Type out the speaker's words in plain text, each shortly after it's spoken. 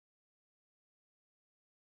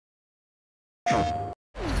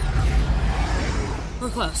We're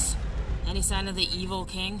close. Any sign of the evil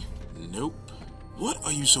king? Nope. What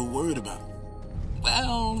are you so worried about?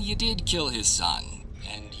 Well, you did kill his son,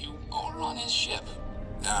 and you are on his ship.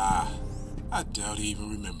 Ah, I doubt he even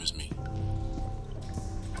remembers me.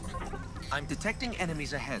 I'm detecting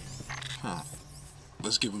enemies ahead. Huh.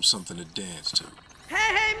 Let's give him something to dance to.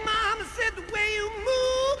 Hey, hey, mama said the way you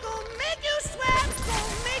move gonna make you sweat,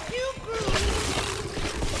 gonna make you groove.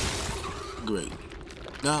 Great.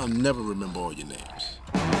 Now I'll never remember all your names.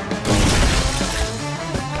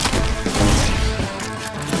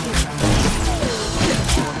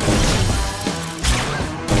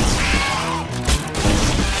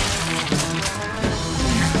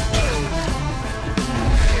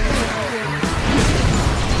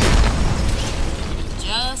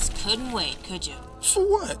 Just couldn't wait, could you? For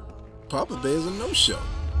what? Papa Bear's a no-show.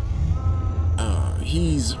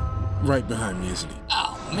 He's right behind me, isn't he?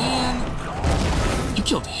 Oh, man. You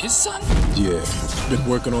killed his son? Yeah. Been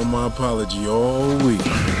working on my apology all week.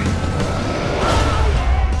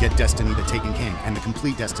 Get Destiny the Taken King and the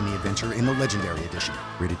complete Destiny adventure in the Legendary Edition.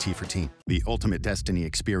 Rated T for Teen. The ultimate Destiny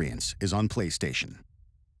experience is on PlayStation.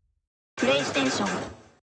 PlayStation